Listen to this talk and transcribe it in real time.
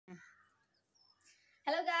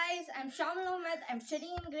Hello guys, I'm Shamil Ahmed. I'm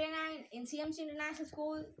studying in grade 9 in CMC International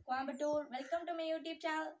School, Coimbatore. Welcome to my YouTube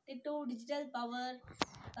channel, Tittu Digital Power.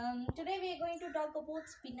 Today we are going to talk about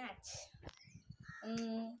spinach.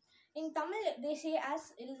 In Tamil, they say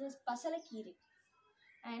as it is a pasalakiri,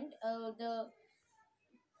 and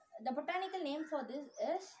the botanical name for this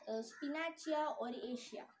is Spinacia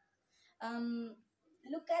oleracea. Um,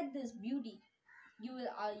 Look at this beauty. You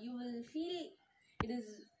will feel it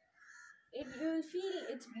is you will feel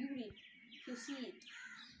its beauty if you see it.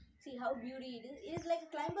 See how beauty it is. It is like a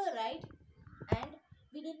climber, right? And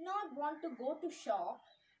we did not want to go to shop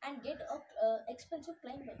and get a expensive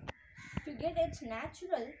climber. If you get its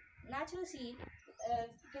natural seed,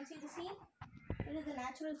 you can see the seed. It is a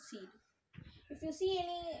natural seed. If you see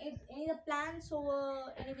any of the plants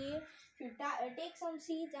over anywhere, if you take some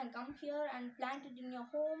seeds and come here and plant it in your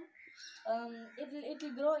home, it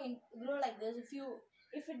will grow like this.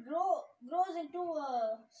 If it grows into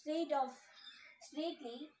a state of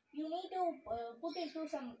straightly, you need to put into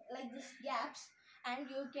some like this gaps, and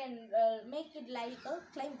you can make it like a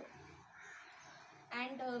climber.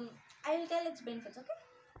 And I will tell its benefits. Okay,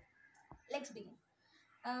 let's begin.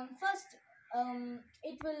 First,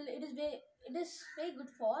 it is very good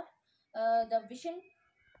for the vision,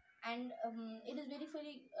 and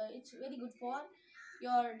it's very good for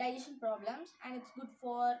your digestion problems, and it's good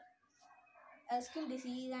for skin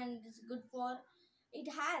disease, and it's good for it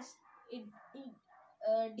has it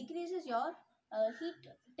decreases your heat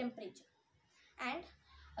temperature. And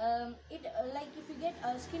it like if you get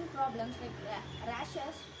skin problems like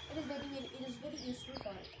rashes, it is very useful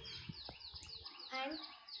for it. And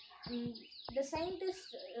the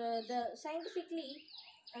scientist the scientifically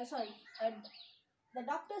sorry the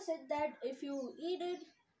doctor said that if you eat it,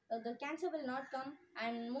 the cancer will not come,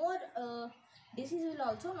 and more disease will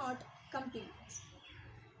also not come to you.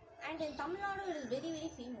 And in Tamil Nadu, it is very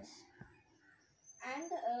famous.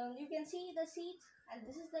 And you can see the seeds, and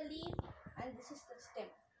this is the leaf, and this is the stem.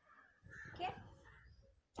 Okay.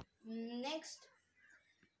 Next,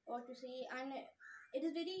 what to say? And it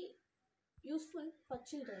is very useful for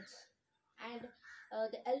children and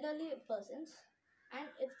the elderly persons. And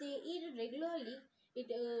if they eat it regularly, it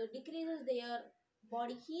decreases their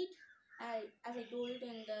body heat, as I told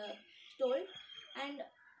in the told. And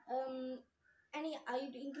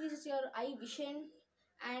it increases your eye vision,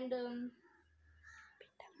 and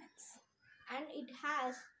and it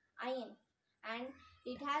has iron, and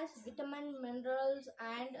it has vitamin minerals,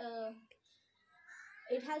 and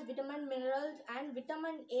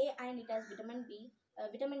vitamin A, and it has vitamin D.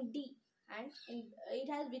 And it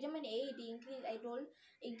has vitamin A.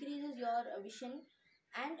 Increases your vision.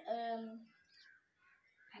 And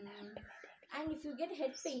and if you get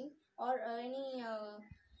head pain or any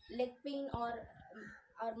leg pain or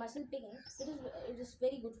muscle pain, it is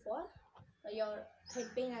very good for your head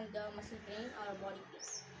pain and the muscle pain or body pain.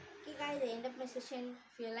 Okay guys, I end up my session.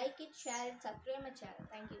 If you like it, share it, subscribe my channel.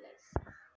 Thank you guys.